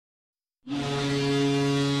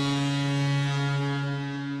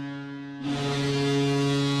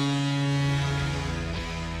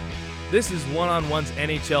This is One on One's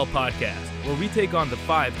NHL podcast, where we take on the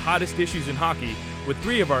 5 hottest issues in hockey with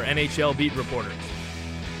 3 of our NHL beat reporters.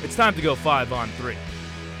 It's time to go 5 on 3.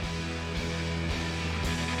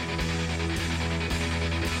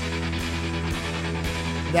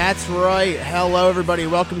 That's right. Hello, everybody.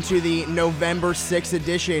 Welcome to the November 6th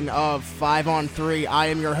edition of 5 on 3. I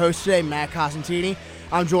am your host today, Matt Cosentini.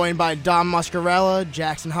 I'm joined by Dom Muscarella,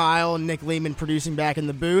 Jackson Heil, and Nick Lehman producing back in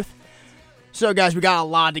the booth. So, guys, we got a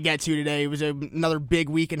lot to get to today. It was another big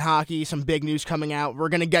week in hockey, some big news coming out. We're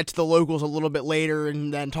going to get to the locals a little bit later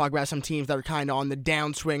and then talk about some teams that are kind of on the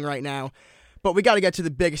downswing right now. But we got to get to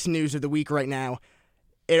the biggest news of the week right now.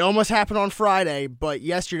 It almost happened on Friday, but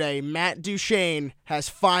yesterday, Matt Duchene has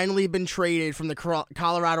finally been traded from the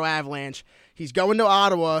Colorado Avalanche. He's going to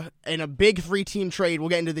Ottawa in a big 3-team trade. We'll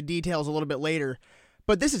get into the details a little bit later.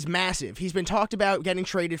 But this is massive. He's been talked about getting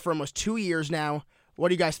traded for almost 2 years now. What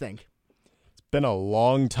do you guys think? Been a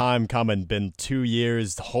long time coming, been 2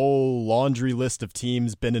 years, the whole laundry list of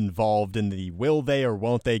teams been involved in the will they or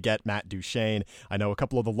won't they get Matt Duchene. I know a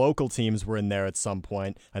couple of the local teams were in there at some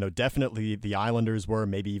point. I know definitely the Islanders were,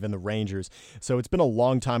 maybe even the Rangers. So it's been a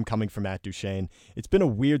long time coming for Matt Duchene. It's been a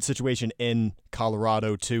weird situation in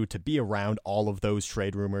Colorado too, to be around all of those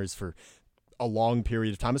trade rumors for a long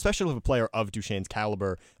period of time, especially with a player of Duchene's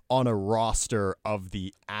caliber on a roster of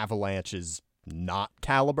the Avalanche's not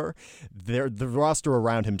caliber. The roster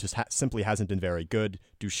around him just simply hasn't been very good.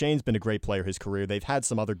 Duchene's been a great player his career. They've had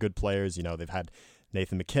some other good players. You know, they've had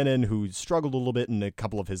Nathan MacKinnon, who struggled a little bit in a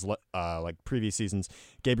couple of his previous seasons.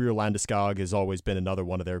 Gabriel Landeskog has always been another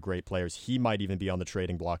one of their great players. He might even be on the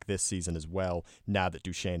trading block this season as well, now that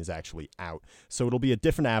Duchene is actually out. So it'll be a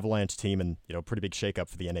different Avalanche team and, you know, pretty big shakeup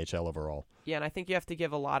for the NHL overall. Yeah, and I think you have to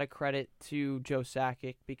give a lot of credit to Joe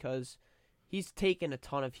Sakic because he's taken a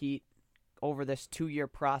ton of heat over this 2-year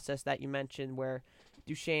process that you mentioned where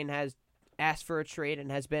Duchene has asked for a trade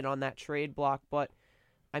and has been on that trade block. But,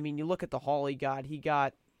 I mean, you look at the haul he got. He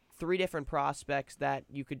got 3 different prospects that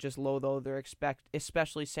you could just loathe over,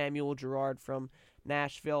 especially Samuel Girard from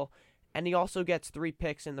Nashville. And he also gets 3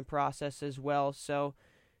 picks in the process as well. So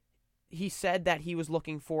he said that he was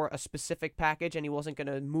looking for a specific package and he wasn't going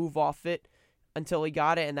to move off it until he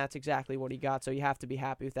got it, and that's exactly what he got. So you have to be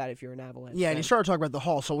happy with that if you're an Avalanche fan. And you started talking about the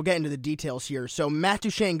haul, so we'll get into the details here. So Matt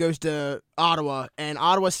Duchene goes to Ottawa, and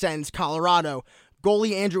Ottawa sends Colorado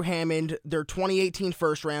goalie Andrew Hammond, their 2018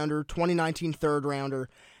 first-rounder, 2019 third-rounder,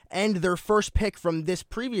 and their first pick from this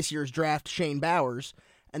previous year's draft, Shane Bowers.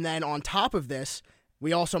 And then on top of this,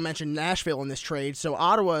 we also mentioned Nashville in this trade. So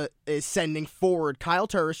Ottawa is sending forward Kyle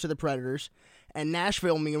Turris to the Predators, and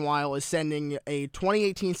Nashville, meanwhile, is sending a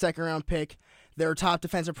 2018 second-round pick, their top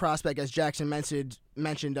defensive prospect, as Jackson mentioned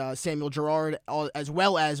Samuel Girard, as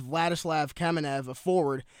well as Vladislav Kamenev, a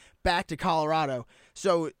forward, back to Colorado.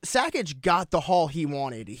 So Sakic got the haul he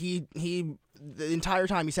wanted. He the entire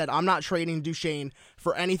time he said, I'm not trading Duchene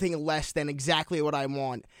for anything less than exactly what I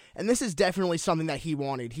want. And this is definitely something that he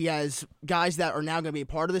wanted. He has guys that are now going to be a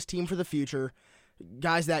part of this team for the future,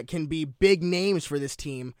 guys that can be big names for this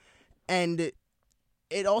team, and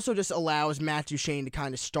it also just allows Matt Duchene to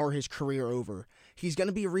kind of start his career over. He's going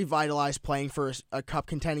to be revitalized playing for a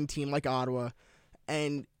cup-contending team like Ottawa,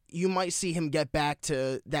 and you might see him get back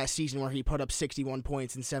to that season where he put up 61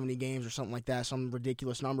 points in 70 games or something like that, some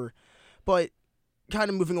ridiculous number. But kind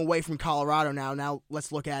of moving away from Colorado now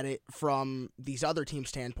let's look at it from these other team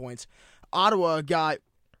standpoints. Ottawa got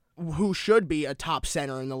who should be a top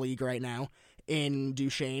center in the league right now in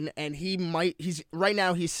Duchene, and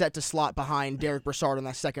he's set to slot behind Derek Brassard on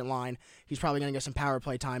that second line. He's probably going to get some power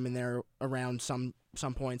play time in there around some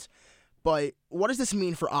points. But what does this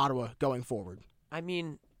mean for Ottawa going forward? I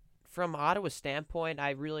mean, from Ottawa's standpoint,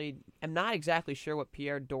 I really am not exactly sure what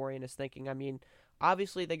Pierre Dorion is thinking. I mean,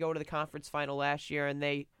 obviously they go to the conference final last year, and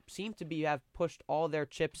they seem to have pushed all their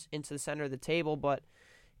chips into the center of the table. But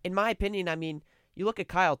in my opinion, I mean, you look at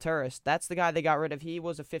Kyle Turris, that's the guy they got rid of. He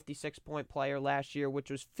was a 56-point player last year,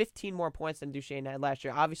 which was 15 more points than Duchene had last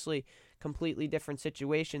year. Obviously, completely different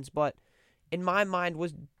situations, but in my mind,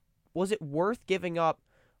 was it worth giving up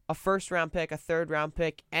a first-round pick, a third-round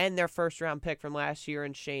pick, and their first-round pick from last year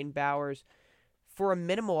in Shane Bowers for a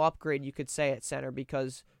minimal upgrade, you could say, at center?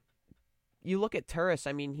 Because you look at Turris,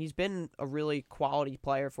 I mean, he's been a really quality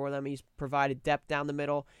player for them. He's provided depth down the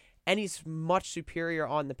middle, and he's much superior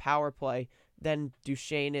on the power play than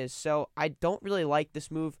Duchene is. So I don't really like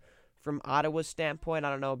this move from Ottawa's standpoint.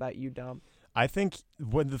 I don't know about you, Dom. I think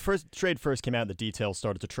when the trade first came out and the details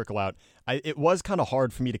started to trickle out, it was kind of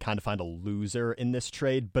hard for me to kind of find a loser in this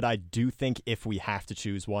trade, but I do think if we have to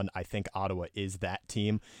choose one, I think Ottawa is that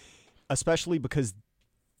team, especially because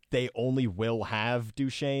they only will have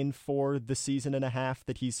Duchesne for the season and a half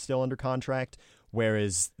that he's still under contract,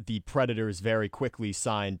 whereas the Predators very quickly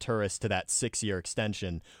signed Turris to that 6-year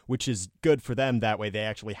extension, which is good for them. That way they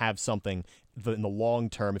actually have something in the long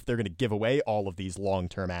term. If they're going to give away all of these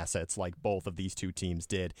long-term assets like both of these two teams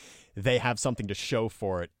did, they have something to show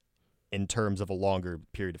for it in terms of a longer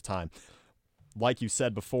period of time. Like you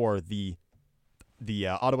said before, the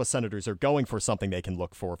Ottawa Senators are going for something they can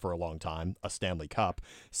look for a long time, a Stanley Cup.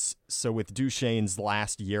 So with Duchesne's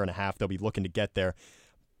last year and a half, they'll be looking to get there.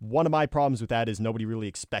 One of my problems with that is nobody really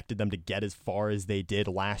expected them to get as far as they did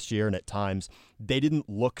last year, and at times they didn't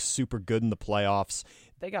look super good in the playoffs.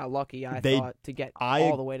 They got lucky, I thought, to get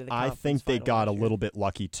all the way to the conference I think they final got a last year. little bit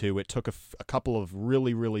lucky, too. It took a couple of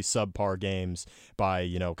really, really subpar games by,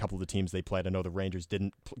 a couple of the teams they played. I know the Rangers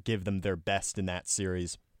didn't give them their best in that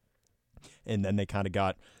series, and then they kind of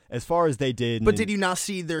got as far as they did. But did you not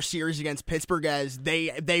see their series against Pittsburgh as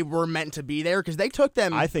they were meant to be there? Because they took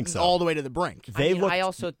them I think so. all the way to the brink. I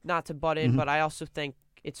also, not to butt in, but I also think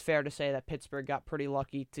it's fair to say that Pittsburgh got pretty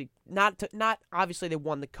lucky to not obviously they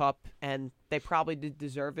won the cup and they probably did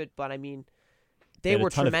deserve it, but I mean they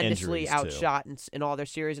were tremendously outshot in all their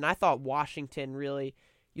series, and I thought Washington really.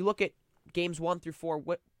 You look at games 1 through 4,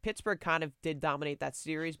 what Pittsburgh kind of did dominate that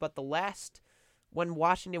series, but when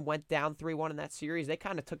Washington went down 3-1 in that series, they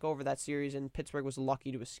kind of took over that series, and Pittsburgh was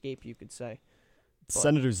lucky to escape, you could say.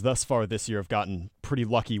 Senators thus far this year have gotten pretty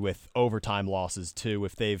lucky with overtime losses too.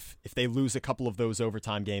 If they lose a couple of those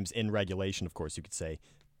overtime games in regulation, of course you could say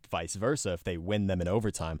vice versa if they win them in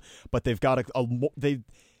overtime. But they've got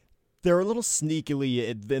they're a little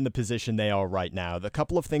sneakily in the position they are right now. A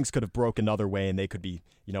couple of things could have broke another way, and they could be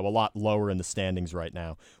a lot lower in the standings right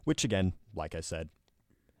now. Which again, like I said,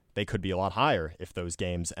 they could be a lot higher if those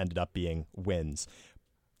games ended up being wins.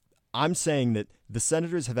 I'm saying that the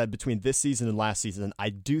Senators have had between this season and last season, I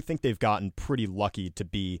do think they've gotten pretty lucky to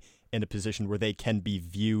be in a position where they can be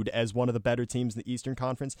viewed as one of the better teams in the Eastern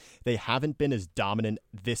Conference. They haven't been as dominant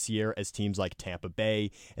this year as teams like Tampa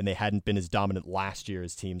Bay, and they hadn't been as dominant last year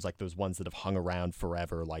as teams like those ones that have hung around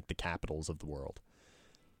forever, like the Capitals of the world.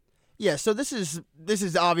 Yeah, so this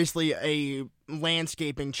is obviously a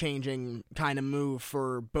landscaping changing kind of move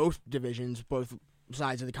for both divisions, both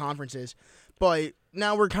sides of the conferences. But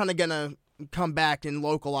now we're kind of going to come back and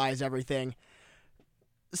localize everything.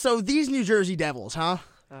 So these New Jersey Devils, huh?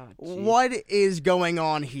 Oh, what is going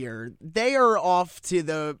on here? They are off to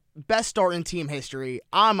the best start in team history.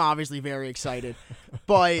 I'm obviously very excited,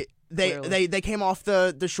 but they came off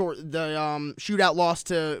the shootout loss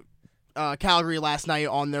to Calgary last night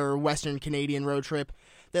on their Western Canadian road trip.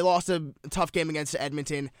 They lost a tough game against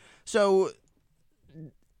Edmonton. So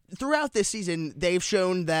throughout this season, they've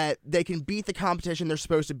shown that they can beat the competition they're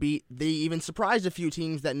supposed to beat. They even surprised a few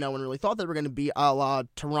teams that no one really thought they were going to beat, a la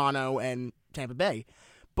Toronto and Tampa Bay.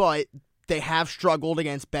 But they have struggled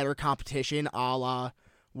against better competition, a la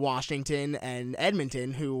Washington and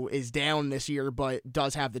Edmonton, who is down this year but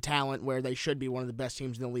does have the talent where they should be one of the best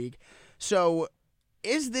teams in the league. So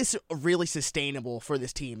is this really sustainable for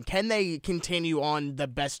this team? Can they continue on the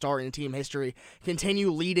best start in team history, continue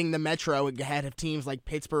leading the Metro ahead of teams like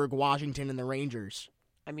Pittsburgh, Washington, and the Rangers?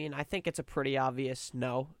 I mean, I think it's a pretty obvious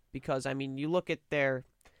no, because, I mean, you look at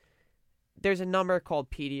there's a number called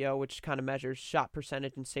PDO, which kind of measures shot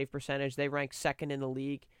percentage and save percentage. They rank second in the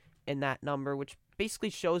league in that number, which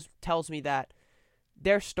basically tells me that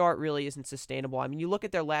their start really isn't sustainable. I mean, you look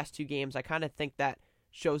at their last 2 games, I kind of think that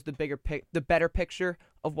shows the better picture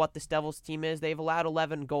of what this Devils team is. They've allowed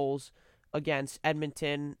 11 goals against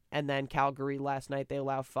Edmonton, and then Calgary last night they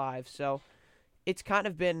allowed 5. So it's kind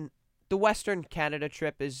of been the Western Canada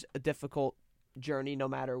trip is a difficult journey no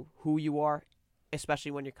matter who you are,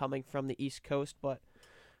 especially when you're coming from the East Coast. But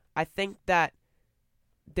I think that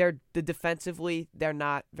defensively they're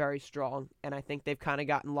not very strong, and I think they've kind of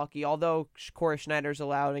gotten lucky. Although Corey Schneider's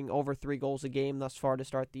allowing over 3 goals a game thus far to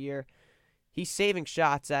start the year, he's saving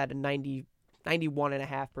shots at a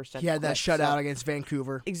 91.5%. He had that shutout against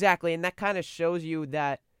Vancouver. Exactly, and that kind of shows you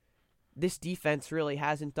that this defense really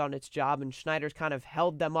hasn't done its job, and Schneider's kind of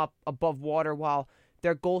held them up above water while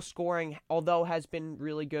their goal scoring, although has been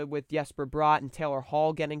really good with Jesper Bratt and Taylor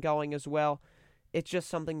Hall getting going as well, it's just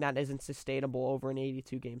something that isn't sustainable over an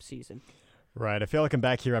 82-game season. Right. I feel like I'm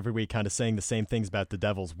back here every week kind of saying the same things about the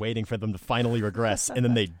Devils, waiting for them to finally regress, and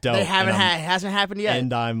then they don't. It hasn't happened yet.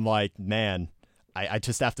 And I'm like, man, I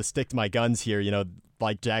just have to stick to my guns here.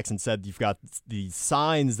 Like Jackson said, you've got the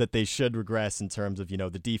signs that they should regress in terms of,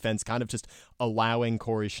 the defense kind of just allowing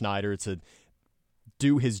Corey Schneider to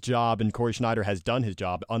do his job, and Corey Schneider has done his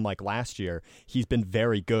job. Unlike last year, he's been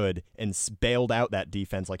very good and bailed out that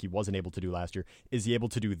defense like he wasn't able to do last year. Is he able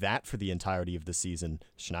to do that for the entirety of the season?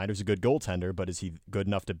 Schneider's a good goaltender, but is he good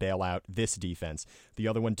enough to bail out this defense? The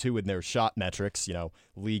other one, too, in their shot metrics,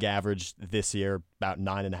 league average this year, about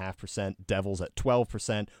 9.5%, Devils at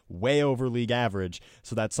 12%, way over league average.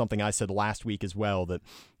 So that's something I said last week as well, that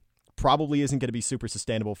probably isn't going to be super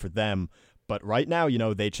sustainable for them. But right now,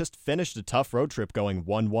 they just finished a tough road trip going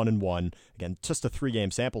 1-1-1. Again, just a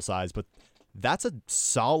 3-game sample size, but that's a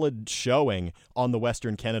solid showing on the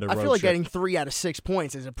Western Canada road trip. I feel like getting 3 out of 6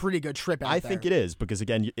 points is a pretty good trip out there. I think it is, because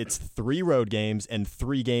again, it's 3 road games and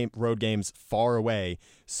 3 road games far away.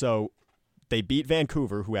 So they beat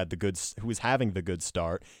Vancouver, who was having the good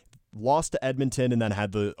start, lost to Edmonton, and then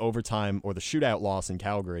had the overtime or the shootout loss in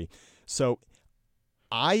Calgary. So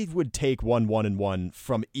I would take 1-1-1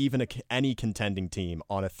 from even any contending team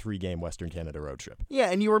on a 3-game Western Canada road trip.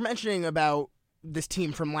 Yeah, and you were mentioning about this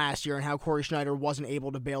team from last year and how Corey Schneider wasn't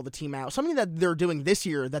able to bail the team out. Something that they're doing this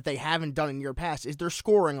year that they haven't done in year past is they're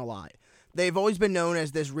scoring a lot. They've always been known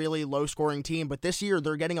as this really low-scoring team, but this year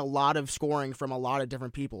they're getting a lot of scoring from a lot of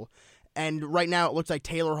different people. And right now it looks like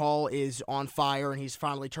Taylor Hall is on fire, and he's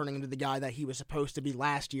finally turning into the guy that he was supposed to be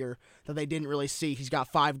last year that they didn't really see. He's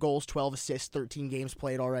got 5 goals, 12 assists, 13 games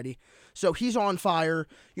played already. So he's on fire.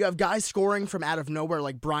 You have guys scoring from out of nowhere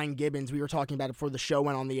like Brian Gibbons. We were talking about it before the show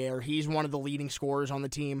went on the air. He's one of the leading scorers on the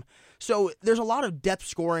team. So there's a lot of depth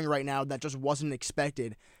scoring right now that just wasn't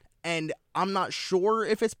expected. And I'm not sure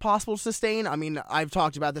if it's possible to sustain. I mean, I've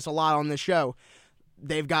talked about this a lot on this show.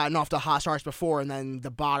 They've gotten off to hot starts before, and then the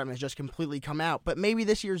bottom has just completely come out. But maybe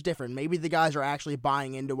this year's different. Maybe the guys are actually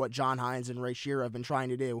buying into what John Hines and Ray Shearer have been trying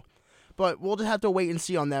to do. But we'll just have to wait and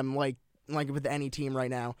see on them, like with any team right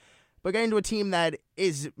now. But getting to a team that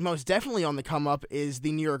is most definitely on the come-up is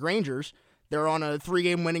the New York Rangers. They're on a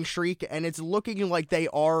 3-game winning streak, and it's looking like they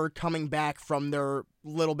are coming back from their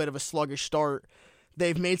little bit of a sluggish start.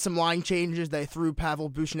 They've made some line changes. They threw Pavel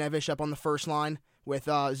Buchnevich up on the first line with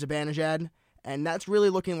Zibanejad. And that's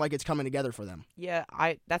really looking like it's coming together for them. Yeah,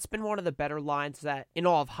 that's been one of the better lines that in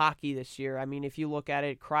all of hockey this year. I mean, if you look at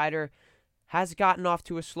it, Kreider has gotten off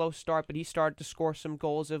to a slow start, but he started to score some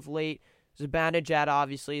goals of late. Zibanejad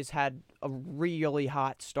obviously has had a really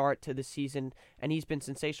hot start to the season, and he's been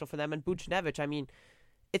sensational for them. And Buchnevich, I mean,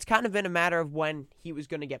 it's kind of been a matter of when he was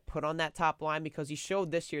going to get put on that top line, because he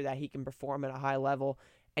showed this year that he can perform at a high level.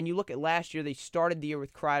 And you look at last year, they started the year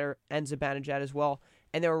with Kreider and Zibanejad as well,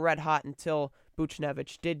 and they were red hot until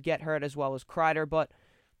Buchnevich did get hurt as well as Kreider. But,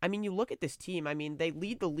 I mean, you look at this team, I mean, they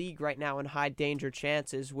lead the league right now in high danger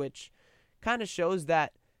chances, which kind of shows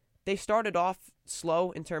that they started off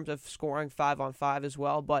slow in terms of scoring 5-on-5 as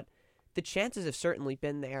well, but the chances have certainly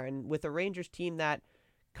been there. And with a Rangers team that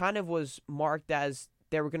kind of was marked as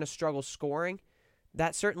they were going to struggle scoring,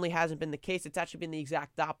 that certainly hasn't been the case. It's actually been the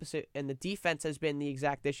exact opposite, and the defense has been the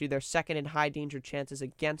exact issue. They're second in high danger chances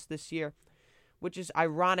against this year, which is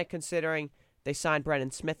ironic considering they signed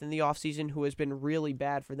Brendan Smith in the offseason, who has been really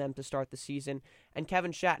bad for them to start the season, and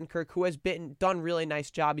Kevin Shattenkirk, who has done a really nice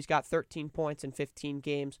job. He's got 13 points in 15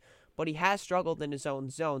 games, but he has struggled in his own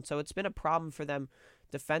zone, so it's been a problem for them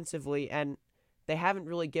defensively, and they haven't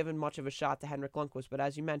really given much of a shot to Henrik Lundqvist. But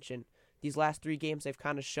as you mentioned, these last 3 games, they've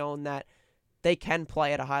kind of shown that they can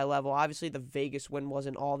play at a high level. Obviously, the Vegas win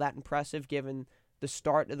wasn't all that impressive given the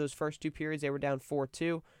start of those first 2 periods. They were down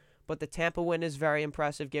 4-2. But the Tampa win is very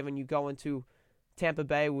impressive given you go into Tampa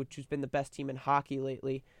Bay, which has been the best team in hockey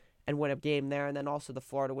lately, and win a game there. And then also the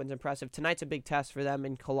Florida win's impressive. Tonight's a big test for them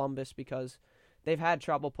in Columbus because they've had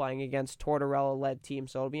trouble playing against Tortorella-led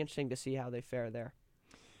teams, so it'll be interesting to see how they fare there.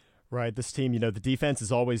 Right, this team, the defense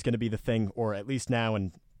is always going to be the thing, or at least now,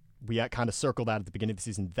 and we kind of circled out at the beginning of the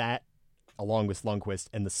season, that along with Lundqvist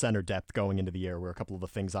and the center depth going into the year were a couple of the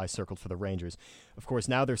things I circled for the Rangers. Of course,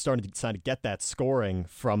 now they're starting to get that scoring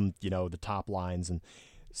from, the top lines and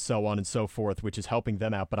so on and so forth, which is helping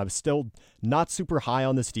them out. But I'm still not super high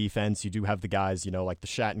on this defense. You do have the guys, like the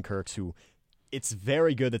Shattenkirks, who it's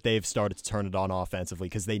very good that they've started to turn it on offensively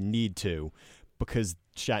because they need to, because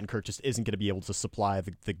Shattenkirk just isn't going to be able to supply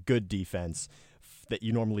the good defense that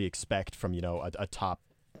you normally expect from, a top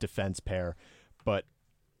defense pair. But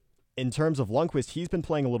in terms of Lundqvist, he's been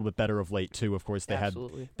playing a little bit better of late too. Of course, they had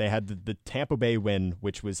the Tampa Bay win,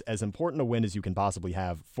 which was as important a win as you can possibly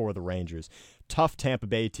have for the Rangers. tough Tampa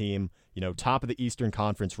Bay team, top of the Eastern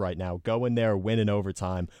Conference right now, go in there, win in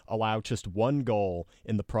overtime, allow just one goal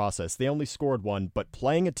in the process. They only scored one, but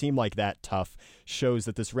playing a team like that tough shows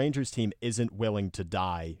that this Rangers team isn't willing to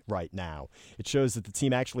die right now. It shows that the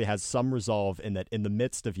team actually has some resolve in that in the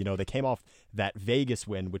midst of, they came off that Vegas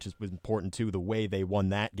win, which was important too, the way they won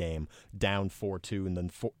that game, down 4-2 and then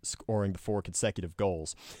scoring the 4 consecutive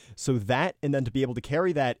goals. So that, and then to be able to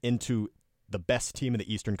carry that into the best team in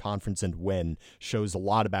the Eastern Conference and win shows a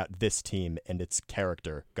lot about this team and its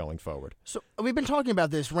character going forward. So we've been talking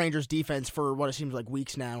about this Rangers defense for what it seems like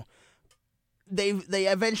weeks now. They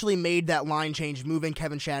eventually made that line change, moving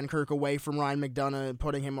Kevin Shattenkirk away from Ryan McDonagh and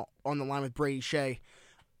putting him on the line with Brady Shea.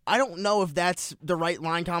 I don't know if that's the right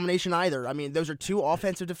line combination either. I mean, those are two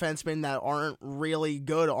offensive defensemen that aren't really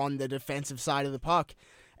good on the defensive side of the puck.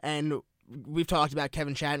 And we've talked about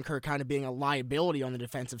Kevin Shattenkirk kind of being a liability on the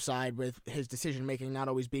defensive side with his decision-making not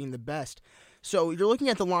always being the best. So you're looking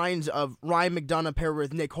at the lines of Ryan McDonagh paired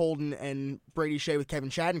with Nick Holden and Brady Shea with Kevin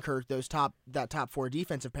Shattenkirk, that top 4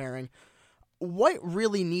 defensive pairing. What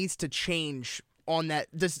really needs to change on that?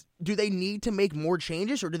 Do they need to make more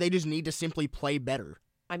changes, or do they just need to simply play better?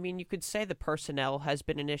 I mean, you could say the personnel has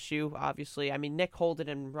been an issue, obviously. I mean, Nick Holden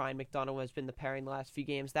and Ryan McDonagh has been the pairing the last few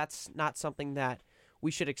games. That's not something that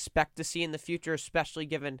we should expect to see in the future, especially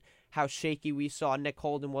given how shaky we saw Nick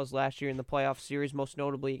Holden was last year in the playoff series, most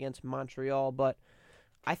notably against Montreal. But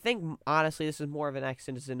I think, honestly, this is more of an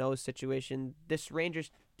X's and O's situation. This Rangers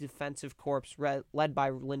defensive corps, led by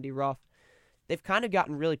Lindy Ruff, they've kind of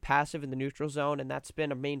gotten really passive in the neutral zone, and that's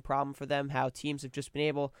been a main problem for them, how teams have just been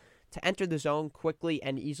able to enter the zone quickly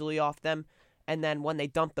and easily off them, and then when they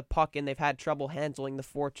dump the puck in, they've had trouble handling the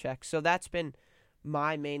forecheck. So that's been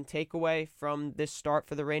my main takeaway from this start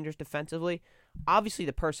for the Rangers defensively. Obviously,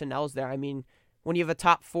 the personnel's there. I mean, when you have a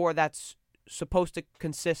top 4 that's supposed to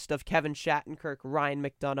consist of Kevin Shattenkirk, Ryan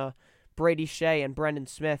McDonagh, Brady Shea, and Brendan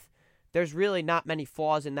Smith, there's really not many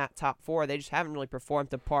flaws in that top 4. They just haven't really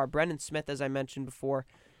performed to par. Brendan Smith, as I mentioned before,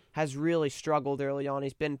 has really struggled early on.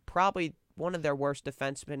 He's been probably one of their worst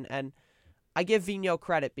defensemen, and I give Vigneault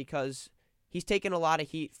credit because he's taken a lot of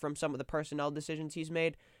heat from some of the personnel decisions he's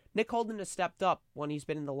made. Nick Holden has stepped up when he's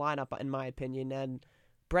been in the lineup, in my opinion, and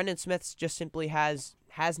Brendan Smith just simply has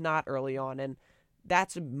not early on, and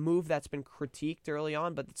that's a move that's been critiqued early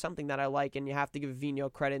on, but it's something that I like, and you have to give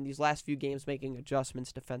Vigneault credit in these last few games making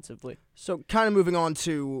adjustments defensively. So kind of moving on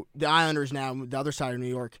to the Islanders now, the other side of New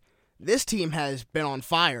York. This team has been on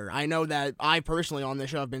fire. I know that I personally on this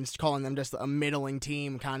show have been calling them just a middling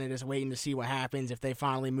team, kind of just waiting to see what happens if they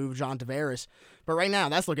finally move John Tavares. But right now,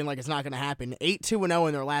 that's looking like it's not going to happen. 8-2-0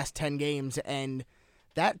 in their last 10 games, and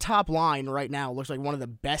that top line right now looks like one of the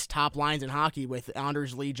best top lines in hockey with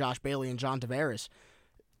Anders Lee, Josh Bailey, and John Tavares.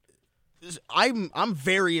 I'm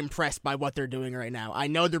very impressed by what they're doing right now. I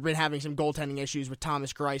know they've been having some goaltending issues with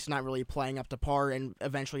Thomas Greiss not really playing up to par and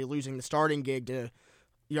eventually losing the starting gig to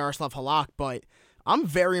Yaroslav Halak, but I'm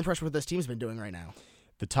very impressed with what this team's been doing right now.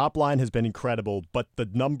 The top line has been incredible, but the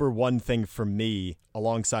number one thing for me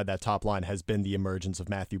alongside that top line has been the emergence of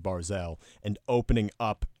Matthew Barzal and opening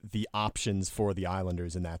up the options for the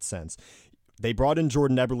Islanders in that sense. They brought in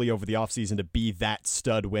Jordan Eberle over the offseason to be that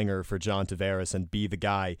stud winger for John Tavares and be the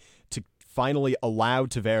guy to finally allow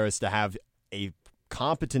Tavares to have a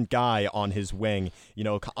competent guy on his wing.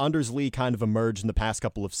 Anders Lee kind of emerged in the past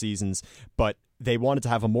couple of seasons, but they wanted to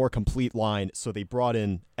have a more complete line, so they brought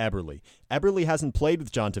in Eberle. Eberle hasn't played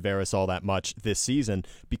with John Tavares all that much this season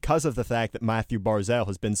because of the fact that Matthew Barzal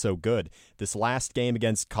has been so good. This last game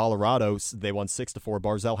against Colorado, they won 6-4.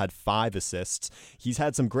 Barzal had 5 assists. He's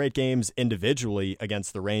had some great games individually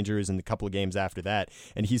against the Rangers and a couple of games after that,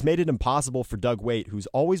 and he's made it impossible for Doug Weight, who's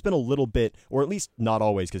always been a little bit, or at least not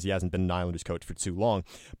always because he hasn't been an Islanders coach for too long,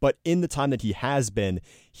 but in the time that he has been,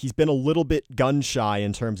 he's been a little bit gun-shy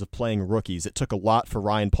in terms of playing rookies. It took a lot for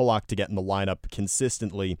Ryan Pulock to get in the lineup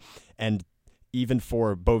consistently, and even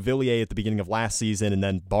for Beauvillier at the beginning of last season, and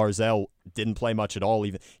then Barzal didn't play much at all.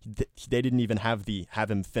 Even they didn't even have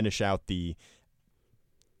him finish out the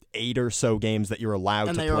 8 or so games that you're allowed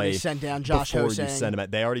to play. And they already sent down Josh Ho-Sang.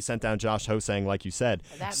 They already sent down Josh Ho-Sang, like you said.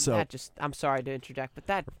 I'm sorry to interject,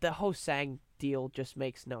 but the Ho-Sang deal just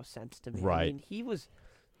makes no sense to me. Right. I mean,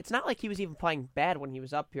 it's not like he was even playing bad when he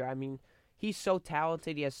was up here. I mean, he's so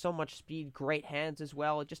talented. He has so much speed, great hands as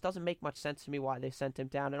well. It just doesn't make much sense to me why they sent him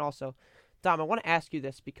down. And also, Dom, I want to ask you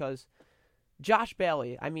this because Josh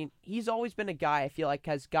Bailey, I mean, he's always been a guy I feel like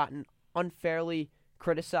has gotten unfairly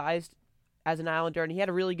criticized as an Islander, and he had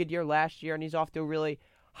a really good year last year, and he's off to a really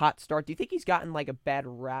hot start. Do you think he's gotten like a bad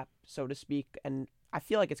rap, so to speak? And I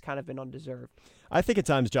feel like it's kind of been undeserved. I think at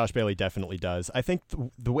times Josh Bailey definitely does. I think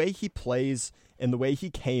the way he plays and the way he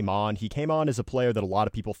came on as a player that a lot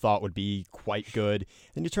of people thought would be quite good,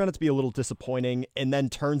 and he turned out to be a little disappointing, and then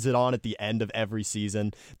turns it on at the end of every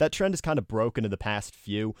season. That trend has kind of broken in the past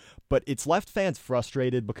few, but it's left fans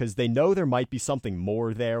frustrated because they know there might be something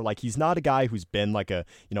more there. Like, he's not a guy who's been like a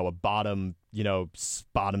bottom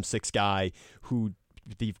six guy who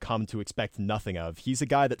they've come to expect nothing of. He's a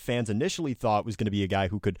guy that fans initially thought was going to be a guy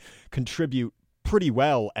who could contribute pretty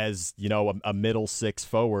well as, a middle six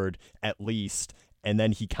forward at least, and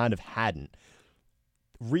then he kind of hadn't.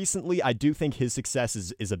 Recently, I do think his success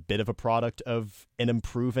is a bit of a product of an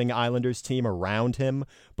improving Islanders team around him,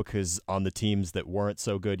 because on the teams that weren't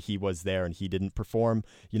so good, he was there and he didn't perform,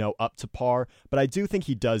 up to par. But I do think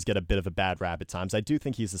he does get a bit of a bad rap at times. I do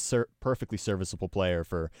think he's a perfectly serviceable player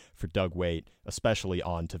for Doug Weight, especially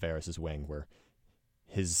on Tavares' wing, where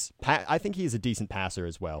I think he's a decent passer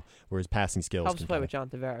as well, where his passing skills helps play with John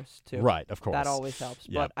Tavares, too. Right, of course. That always helps.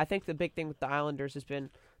 Yep. But I think the big thing with the Islanders has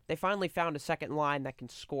been they finally found a second line that can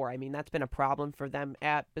score. I mean, that's been a problem for them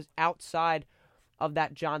outside of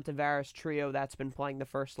that John Tavares trio that's been playing the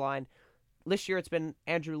first line. This year it's been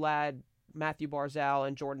Andrew Ladd, Matthew Barzal,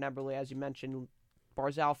 and Jordan Eberle, as you mentioned.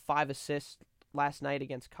 Barzal, 5 assists last night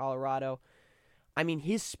against Colorado. I mean,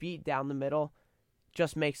 his speed down the middle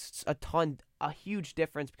just makes a huge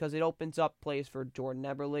difference, because it opens up plays for Jordan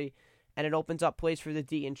Eberle, and it opens up plays for the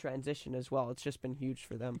D in transition as well. It's just been huge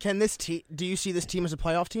for them. Do you see this team as a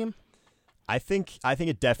playoff team? I think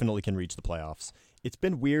it definitely can reach the playoffs. It's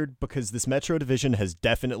been weird because this Metro Division has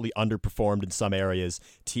definitely underperformed in some areas.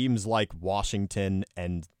 Teams like Washington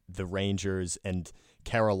and the Rangers and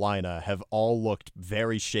Carolina have all looked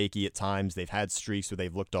very shaky at times. They've had streaks where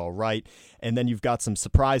they've looked all right. And then you've got some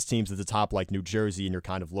surprise teams at the top like New Jersey, and you're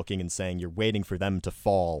kind of looking and saying you're waiting for them to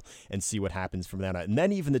fall and see what happens from there. And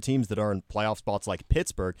then even the teams that are in playoff spots like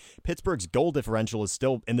Pittsburgh's goal differential is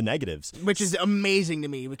still in the negatives. Which is amazing to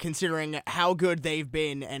me, considering how good they've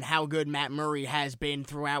been and how good Matt Murray has been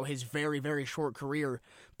throughout his very, very short career.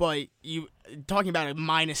 But you talking about a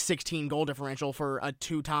minus 16 goal differential for a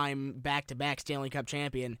 2-time back-to-back Stanley Cup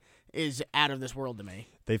champion is out of this world to me.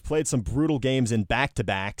 They've played some brutal games in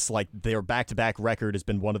back-to-backs. Like, their back-to-back record has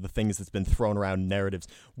been one of the things that's been thrown around in narratives.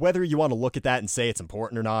 Whether you want to look at that and say it's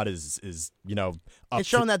important or not is it's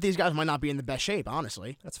shown that these guys might not be in the best shape,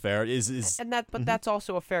 honestly. That's fair. But that's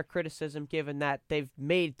also a fair criticism, given that they've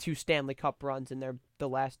made 2 Stanley Cup runs in the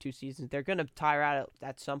last 2 seasons. They're going to tire out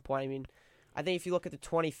at some point. I mean, I think if you look at the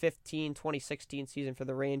 2015-2016 season for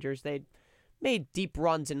the Rangers, they made deep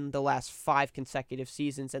runs in the last 5 consecutive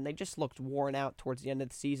seasons, and they just looked worn out towards the end of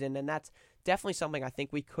the season, and that's definitely something I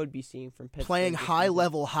think we could be seeing from Pittsburgh. Playing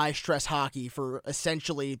high-level, high-stress hockey for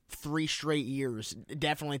essentially 3 straight years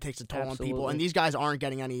definitely takes a toll on people, and these guys aren't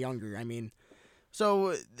getting any younger. I mean,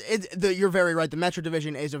 so you're very right. The Metro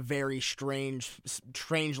Division is a very strange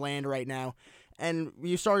land right now. And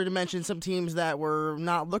you started to mention some teams that were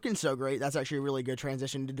not looking so great. That's actually a really good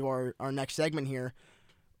transition to do our next segment here.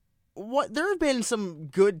 There have been some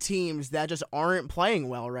good teams that just aren't playing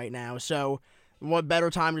well right now. So what better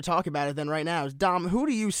time to talk about it than right now? Dom, who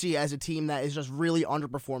do you see as a team that is just really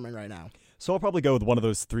underperforming right now? So I'll probably go with one of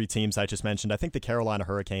those 3 teams I just mentioned. I think the Carolina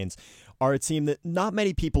Hurricanes are a team that not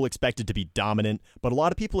many people expected to be dominant, but a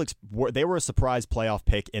lot of people, they were a surprise playoff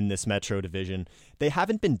pick in this Metro Division. They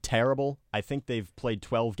haven't been terrible. I think they've played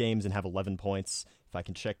 12 games and have 11 points. If I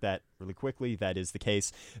can check that really quickly, that is the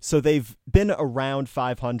case. So they've been around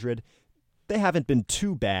 500. They haven't been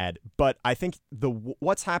too bad, but I think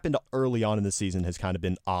what's happened early on in the season has kind of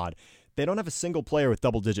been odd. They don't have a single player with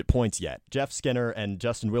double-digit points yet. Jeff Skinner and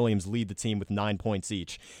Justin Williams lead the team with 9 points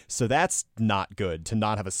each. So that's not good, to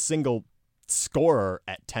not have a single scorer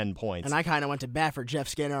at 10 points. And I kind of went to bat for Jeff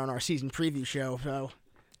Skinner on our season preview show.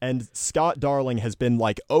 And Scott Darling has been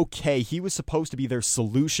like, okay, he was supposed to be their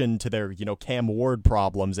solution to their, Cam Ward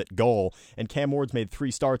problems at goal. And Cam Ward's made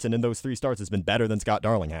 3 starts, and in those 3 starts has been better than Scott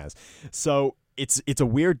Darling has. So it's a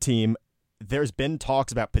weird team. There's been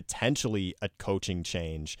talks about potentially a coaching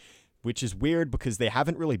change, which is weird because they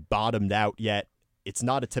haven't really bottomed out yet. It's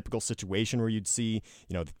not a typical situation where you'd see,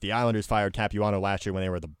 the Islanders fired Capuano last year when they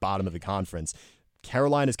were at the bottom of the conference.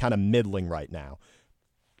 Carolina's kind of middling right now.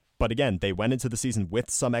 But again, they went into the season with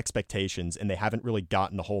some expectations, and they haven't really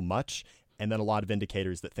gotten a whole much, and then a lot of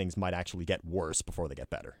indicators that things might actually get worse before they get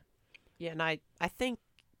better. Yeah, and I think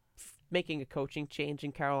making a coaching change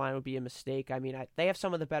in Carolina would be a mistake. I mean, they have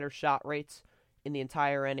some of the better shot rates in the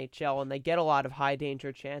entire NHL, and they get a lot of high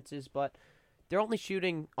danger chances, but they're only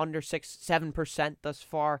shooting under 7% thus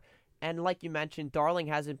far. And like you mentioned, Darling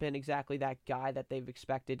hasn't been exactly that guy that they've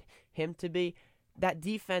expected him to be. That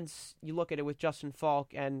defense, you look at it with Justin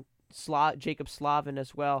Falk and Jacob Slavin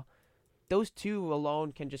as well. Those two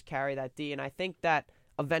alone can just carry that D, and I think that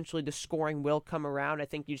eventually the scoring will come around. I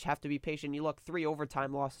think you just have to be patient. You look, 3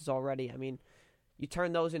 overtime losses already. I mean, you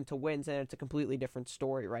turn those into wins, and it's a completely different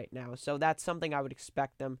story right now. So that's something I would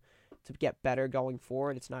expect them to get better going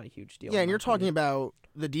forward. It's not a huge deal. Yeah, and you're talking about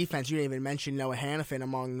the defense. You didn't even mention Noah Hannafin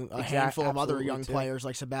among a handful of other young players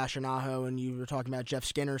like Sebastian Aho, and you were talking about Jeff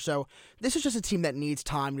Skinner. So this is just a team that needs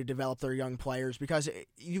time to develop their young players, because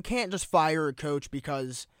you can't just fire a coach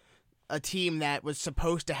because a team that was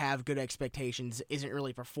supposed to have good expectations isn't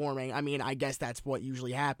really performing. I mean, I guess that's what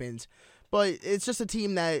usually happens. But it's just a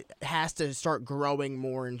team that has to start growing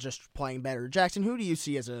more and just playing better. Jackson, who do you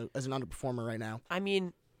see as an underperformer right now? I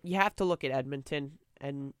mean, you have to look at Edmonton,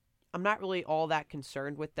 and I'm not really all that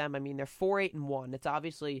concerned with them. I mean, they're 4-8-1. It's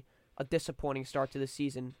obviously a disappointing start to the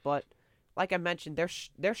season, but like I mentioned,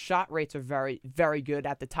 their shot rates are very, very good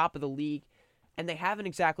at the top of the league, and they haven't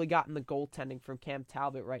exactly gotten the goaltending from Cam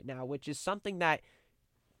Talbot right now, which is something that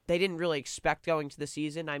they didn't really expect going to the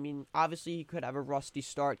season. I mean, obviously he could have a rusty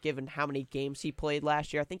start given how many games he played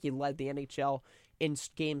last year. I think he led the NHL in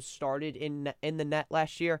games started in the net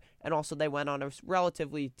last year, and also they went on a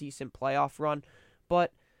relatively decent playoff run.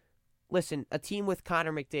 But listen, a team with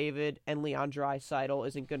Connor McDavid and Leon Draisaitl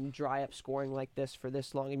isn't going to dry up scoring like this for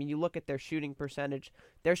this long. I mean, you look at their shooting percentage;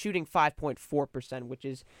 they're shooting 5.4%, which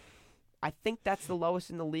is, I think that's the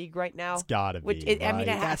lowest in the league right now. It's gotta be. I mean, it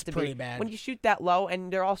has That's to pretty be. bad. When you shoot that low,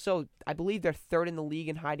 and they're also, I believe they're 3rd in the league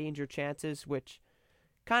in high danger chances, which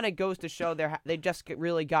kind of goes to show they've just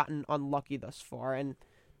really gotten unlucky thus far, and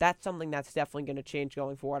that's something that's definitely going to change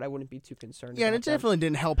going forward. I wouldn't be too concerned. Yeah, and about it definitely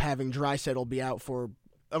didn't help having Draisaitl be out for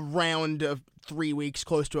a round of 3 weeks,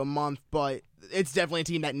 close to a month, but it's definitely a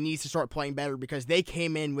team that needs to start playing better, because they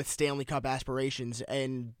came in with Stanley Cup aspirations,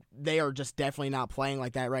 and they are just definitely not playing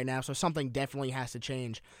like that right now, so something definitely has to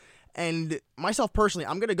change. And myself personally,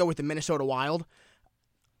 I'm going to go with the Minnesota Wild.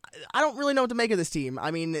 I don't really know what to make of this team.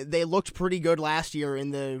 I mean, they looked pretty good last year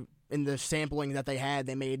in the sampling that they had.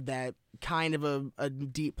 They made that kind of a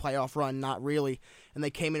deep playoff run, not really, and they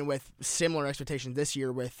came in with similar expectations this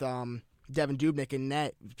year with Devin Dubnyk in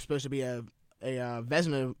net, supposed to be a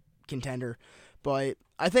Vezina contender. But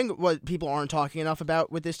I think what people aren't talking enough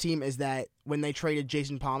about with this team is that when they traded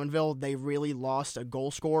Jason Pominville, they really lost a goal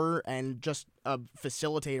scorer and just a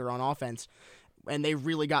facilitator on offense, and they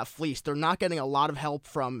really got fleeced. They're not getting a lot of help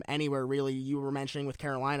from anywhere, really. You were mentioning with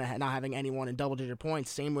Carolina not having anyone in double-digit points.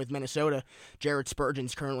 Same with Minnesota. Jared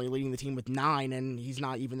Spurgeon's currently leading the team with 9, and he's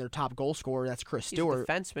not even their top goal scorer. That's Chris Stewart.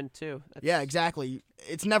 He's a defenseman, too. Yeah, exactly.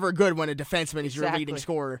 It's never good when a defenseman is your leading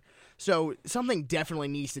scorer. So something definitely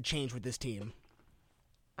needs to change with this team.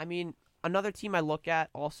 I mean, another team I look at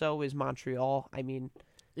also is Montreal. I mean,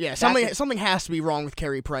 yeah, something has to be wrong with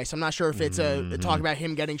Carey Price. I'm not sure if it's a talk about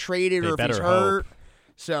him getting traded or if he's hurt.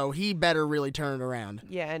 So he better really turn it around.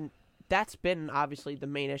 Yeah, and that's been obviously the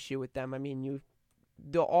main issue with them. I mean,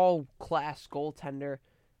 the all-class goaltender,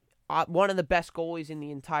 one of the best goalies in the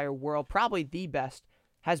entire world, probably the best,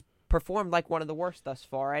 has performed like one of the worst thus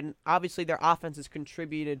far. And obviously their offense has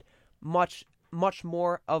contributed much, much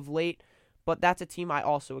more of late. But that's a team I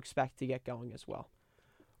also expect to get going as well.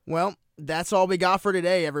 Well, that's all we got for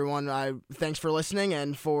today, everyone. Thanks for listening,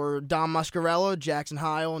 and for Dom Muscarello, Jackson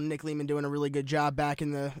Heil, and Nick Lehman doing a really good job back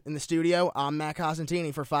in the studio. I'm Matt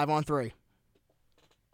Cosentini for 5 on 3.